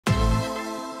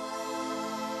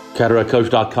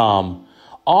CataractCoach.com,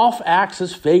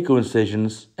 off-axis phaco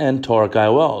incisions and toric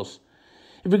IOLs.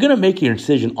 If you're going to make your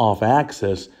incision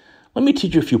off-axis, let me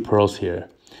teach you a few pearls here.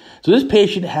 So this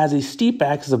patient has a steep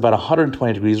axis of about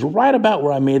 120 degrees, right about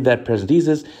where I made that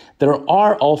paracentesis. There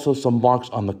are also some marks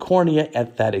on the cornea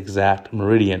at that exact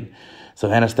meridian.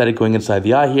 So anesthetic going inside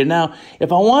the eye here. Now,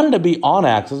 if I wanted to be on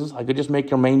axis, I could just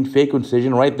make your main phaco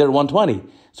incision right there at 120.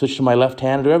 Switch to my left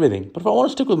hand and do everything. But if I want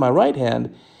to stick with my right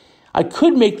hand, I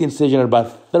could make the incision at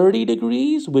about 30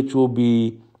 degrees, which will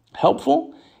be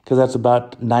helpful because that's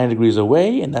about 9 degrees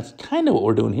away. And that's kind of what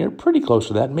we're doing here. Pretty close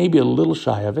to that, maybe a little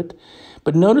shy of it.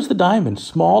 But notice the diamond,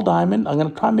 small diamond. I'm going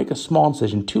to try and make a small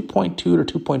incision, 2.2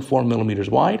 to 2.4 millimeters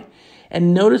wide.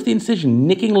 And notice the incision,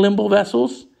 nicking limbal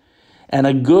vessels and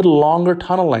a good longer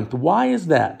tunnel length. Why is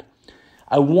that?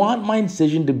 I want my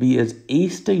incision to be as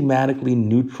astigmatically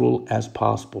neutral as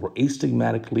possible, or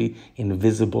astigmatically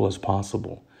invisible as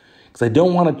possible, because I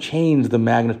don't want to change the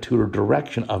magnitude or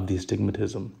direction of the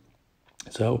astigmatism.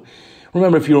 So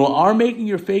remember, if you are making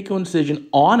your phaco incision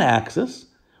on axis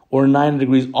or 90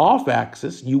 degrees off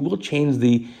axis, you will change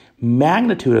the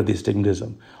magnitude of the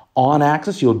astigmatism. On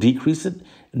axis, you'll decrease it.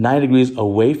 90 degrees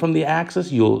away from the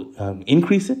axis, you'll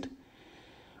increase it.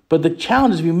 But the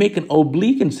challenge is if you make an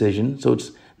oblique incision, so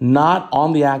it's not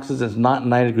on the axis, it's not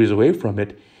 90 degrees away from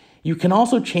it, you can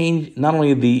also change not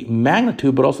only the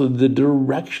magnitude, but also the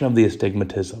direction of the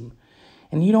astigmatism.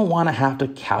 And you don't want to have to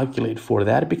calculate for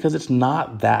that because it's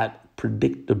not that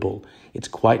predictable. It's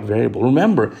quite variable.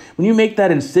 Remember, when you make that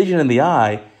incision in the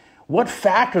eye, what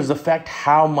factors affect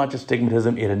how much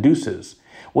astigmatism it induces?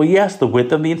 Well, yes, the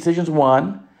width of the incision is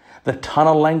one. The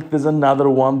tunnel length is another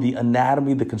one. The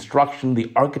anatomy, the construction,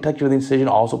 the architecture of the incision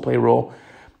also play a role.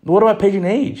 What about patient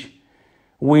age?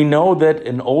 We know that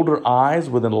in older eyes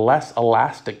with a less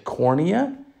elastic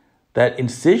cornea, that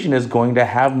incision is going to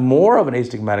have more of an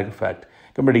astigmatic effect.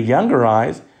 Compared to younger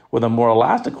eyes with a more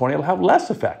elastic cornea, it'll have less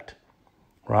effect,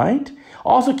 right?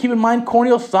 Also keep in mind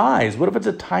corneal size. What if it's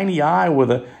a tiny eye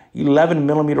with a 11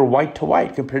 millimeter white to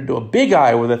white compared to a big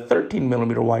eye with a 13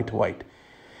 millimeter white to white?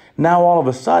 Now, all of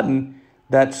a sudden,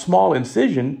 that small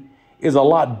incision is a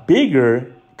lot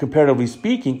bigger, comparatively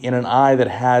speaking, in an eye that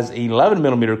has an 11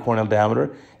 millimeter corneal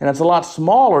diameter, and it's a lot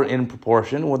smaller in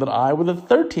proportion with an eye with a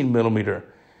 13 millimeter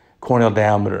corneal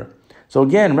diameter. So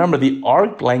again, remember, the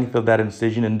arc length of that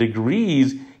incision in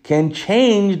degrees can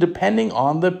change depending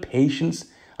on the patient's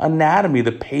anatomy,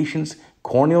 the patient's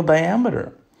corneal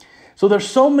diameter. So there's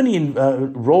so many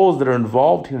roles that are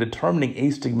involved in determining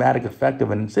astigmatic effect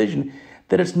of an incision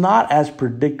that it's not as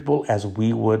predictable as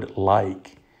we would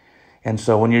like. And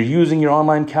so when you're using your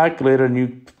online calculator and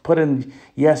you put in,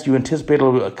 yes, you anticipate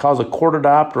it'll cause a quarter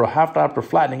diopter or a half diopter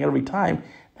flattening every time,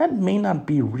 that may not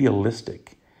be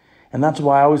realistic. And that's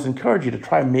why I always encourage you to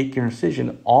try and make your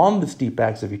incision on the steep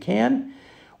axis if you can,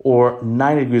 or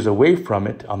 90 degrees away from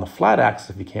it on the flat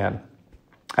axis if you can,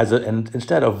 and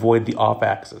instead avoid the off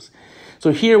axis.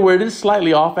 So here, where it is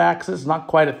slightly off axis, not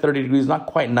quite at 30 degrees, not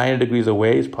quite 90 degrees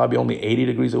away, it's probably only 80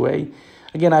 degrees away.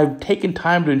 Again, I've taken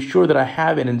time to ensure that I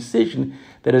have an incision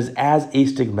that is as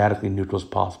astigmatically neutral as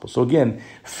possible. So again,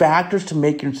 factors to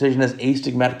make your incision as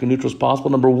astigmatically neutral as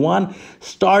possible. Number one,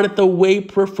 start at the way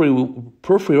periphery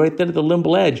right there at the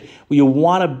limbal edge, where you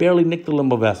want to barely nick the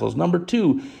limbal vessels. Number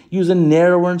two, use a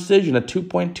narrower incision. A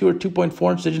 2.2 or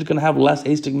 2.4 incision is going to have less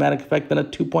astigmatic effect than a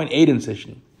 2.8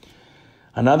 incision.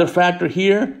 Another factor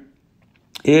here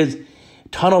is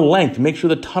tunnel length. Make sure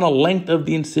the tunnel length of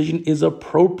the incision is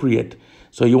appropriate.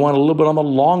 So you want a little bit on the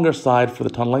longer side for the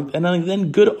tunnel length, and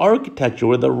then good architecture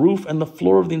where the roof and the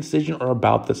floor of the incision are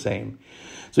about the same.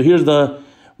 So here's the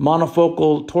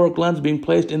monofocal toric lens being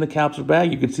placed in the capsular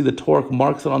bag. You can see the toric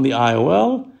marks on the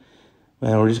IOL.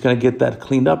 And we're just going to get that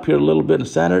cleaned up here a little bit and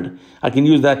centered. I can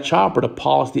use that chopper to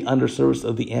polish the undersurface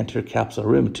of the anterior capsular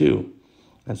rim too.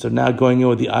 And so now going in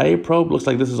with the IA probe, looks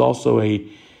like this is also a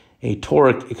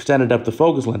toric extended depth of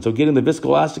focus lens. So getting the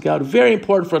viscoelastic out, very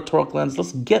important for a toric lens.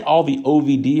 Let's get all the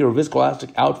OVD or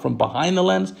viscoelastic out from behind the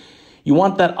lens. You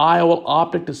want that IOL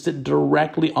optic to sit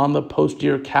directly on the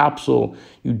posterior capsule.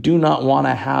 You do not want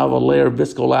to have a layer of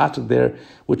viscoelastic there,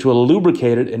 which will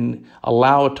lubricate it and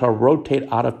allow it to rotate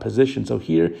out of position. So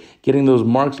here, getting those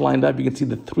marks lined up, you can see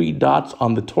the 3 dots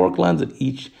on the toric lens at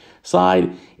each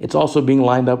side. It's also being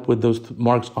lined up with those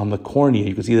marks on the cornea.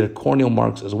 You can see there are corneal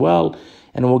marks as well,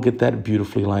 and we'll get that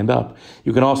beautifully lined up.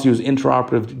 You can also use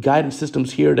intraoperative guidance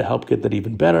systems here to help get that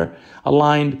even better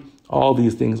aligned. All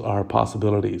these things are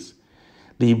possibilities.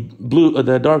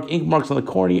 The dark ink marks on the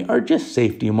cornea are just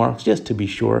safety marks, just to be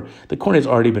sure. The cornea has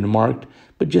already been marked,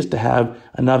 but just to have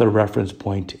another reference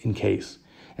point in case.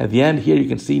 At the end here, you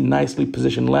can see nicely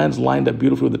positioned lens lined up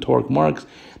beautifully with the toric marks.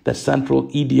 The central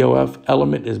EDOF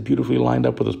element is beautifully lined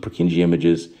up with those Purkinje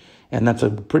images. And that's a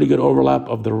pretty good overlap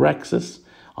of the rhexis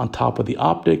on top of the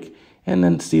optic, and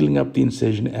then sealing up the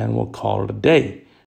incision, and we'll call it a day.